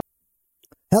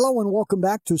Hello and welcome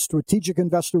back to Strategic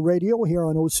Investor Radio here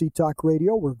on OC Talk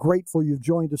Radio. We're grateful you've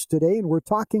joined us today, and we're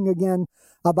talking again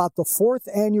about the 4th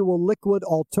Annual Liquid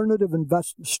Alternative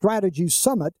Strategies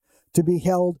Summit to be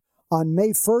held on May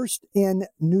 1st in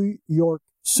New York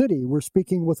City. We're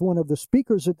speaking with one of the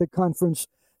speakers at the conference,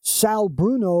 Sal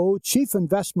Bruno, Chief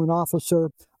Investment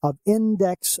Officer of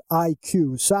Index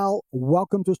IQ. Sal,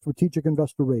 welcome to Strategic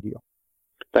Investor Radio.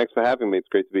 Thanks for having me. It's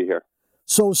great to be here.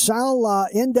 So, Sal,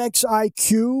 Index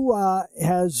IQ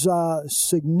has a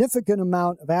significant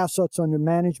amount of assets under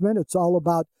management. It's all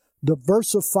about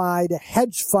diversified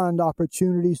hedge fund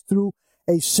opportunities through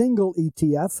a single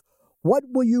ETF. What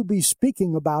will you be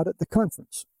speaking about at the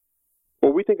conference?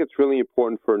 Well, we think it's really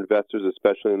important for investors,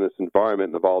 especially in this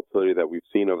environment and the volatility that we've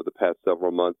seen over the past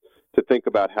several months, to think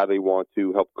about how they want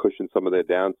to help cushion some of their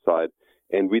downside.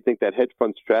 And we think that hedge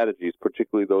fund strategies,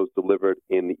 particularly those delivered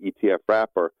in the ETF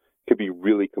wrapper, could be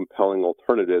really compelling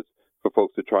alternatives for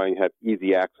folks to try and have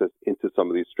easy access into some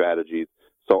of these strategies.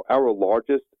 So our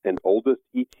largest and oldest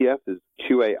ETF is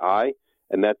QAI,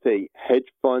 and that's a hedge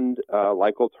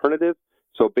fund-like alternative.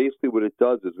 So basically what it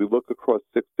does is we look across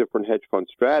 6 different hedge fund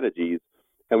strategies,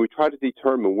 and we try to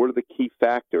determine what are the key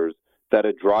factors that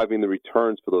are driving the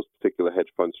returns for those particular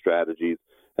hedge fund strategies.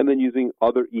 And then using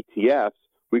other ETFs,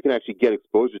 we can actually get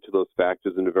exposure to those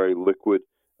factors in a very liquid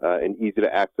and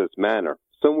easy-to-access manner.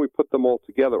 So when we put them all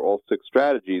together, all 6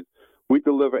 strategies, we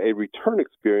deliver a return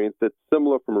experience that's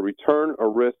similar from a return, a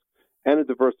risk, and a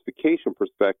diversification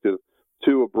perspective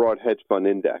to a broad hedge fund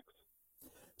index.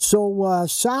 So,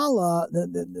 Sal,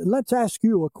 let's ask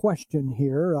you a question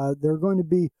here. They're going to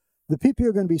be the people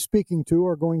you're going to be speaking to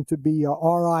are going to be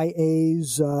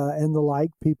RIAs and the like,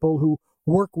 people who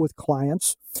work with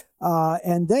clients,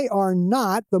 and they are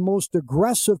not the most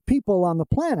aggressive people on the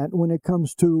planet when it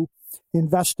comes to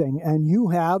investing. And you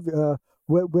have,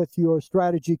 with your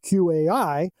strategy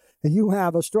QAI, you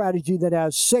have a strategy that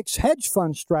has 6 hedge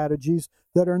fund strategies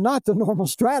that are not the normal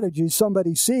strategies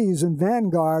somebody sees in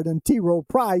Vanguard and T. Rowe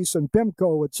Price and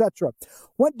PIMCO, etc.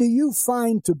 What do you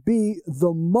find to be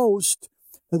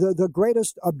the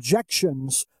greatest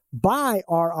objections by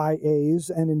RIAs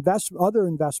and other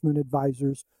investment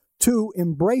advisors to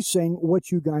embracing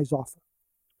what you guys offer?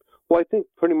 Well, I think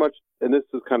pretty much, and this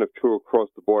is kind of true across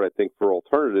the board, I think for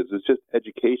alternatives, is just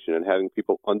education and having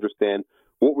people understand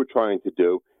what we're trying to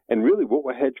do. And really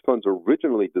what hedge funds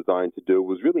originally designed to do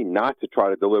was really not to try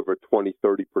to deliver 20,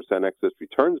 30% excess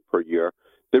returns per year.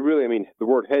 They really, the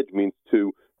word hedge means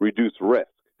to reduce risk.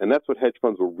 And that's what hedge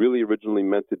funds were really originally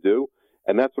meant to do.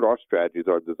 And that's what our strategies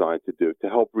are designed to do, to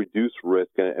help reduce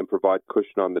risk and provide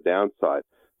cushion on the downside.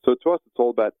 So to us, it's all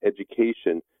about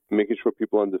education, making sure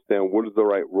people understand what is the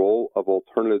right role of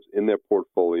alternatives in their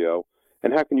portfolio,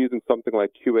 and how can using something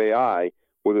like QAI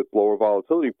with its lower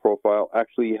volatility profile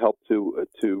actually help to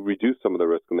reduce some of the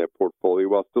risk in their portfolio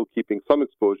while still keeping some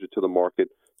exposure to the market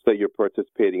so that you're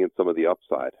participating in some of the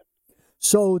upside.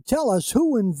 So tell us,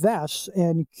 who invests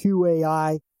in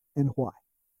QAI and why?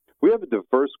 We have a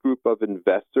diverse group of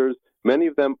investors. Many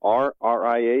of them are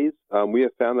RIAs. We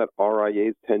have found that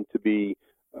RIAs tend to be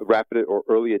rapid or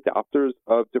early adopters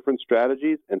of different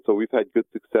strategies, and so we've had good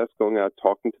success going out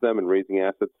talking to them and raising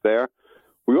assets there.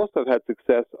 We also have had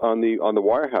success on the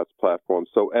wirehouse platform.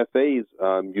 So FAs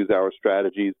use our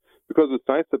strategies because what's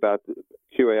nice about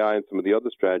QAI and some of the other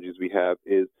strategies we have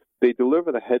is they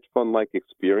deliver the hedge fund-like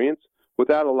experience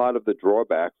without a lot of the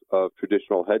drawbacks of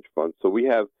traditional hedge funds. So we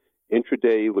have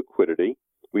intraday liquidity.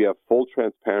 We have full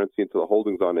transparency into the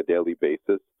holdings on a daily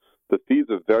basis. The fees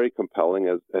are very compelling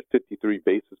as a 53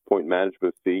 basis point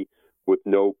management fee with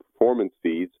no performance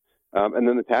fees. And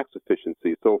then the tax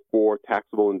efficiency. So for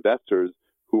taxable investors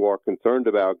who are concerned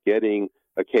about getting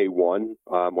a K-1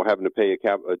 or having to pay a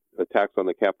tax on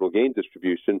the capital gain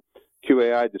distribution,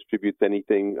 QAI distributes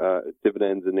anything,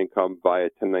 dividends and income via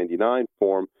 1099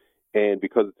 form. And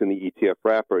because it's in the ETF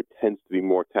wrapper, it tends to be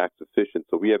more tax efficient.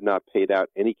 So we have not paid out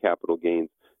any capital gains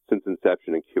since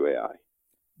inception in QAI.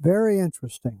 Very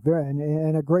interesting,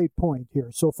 and a great point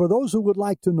here. So for those who would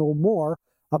like to know more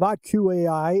about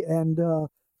QAI and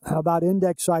about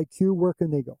Index IQ, where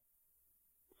can they go?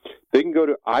 They can go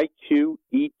to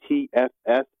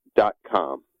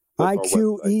IQETFS.com.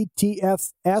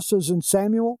 IQETFS as in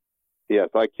Samuel? Yes,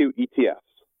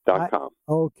 IQETFs.com.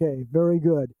 Okay, very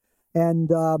good. And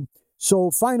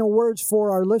so final words for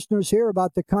our listeners here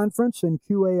about the conference and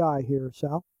QAI here,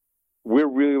 Sal. We're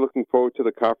really looking forward to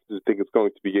the conference. I think it's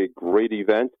going to be a great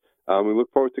event. We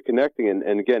look forward to connecting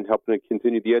and again, helping to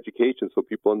continue the education so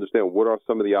people understand what are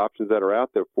some of the options that are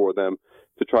out there for them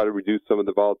to try to reduce some of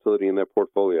the volatility in their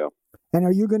portfolio. And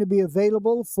are you going to be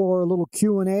available for a little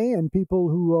Q&A and people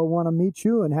who want to meet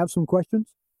you and have some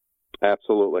questions?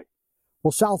 Absolutely.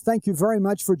 Well, Sal, thank you very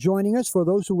much for joining us. For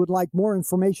those who would like more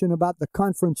information about the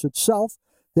conference itself,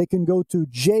 they can go to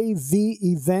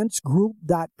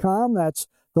jveventsgroup.com. That's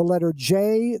the letter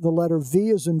J, the letter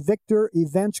V as in Victor,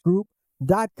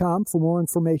 eventsgroup.com for more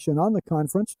information on the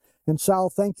conference. And Sal,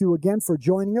 thank you again for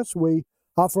joining us. We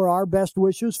offer our best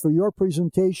wishes for your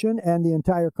presentation and the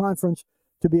entire conference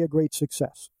to be a great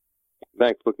success.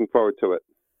 Thanks. Looking forward to it.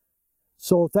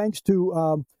 So thanks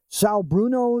to Sal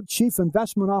Bruno, Chief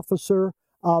Investment Officer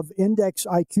of Index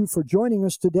IQ, for joining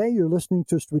us today. You're listening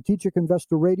to Strategic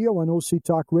Investor Radio on OC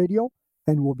Talk Radio,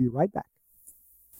 and we'll be right back.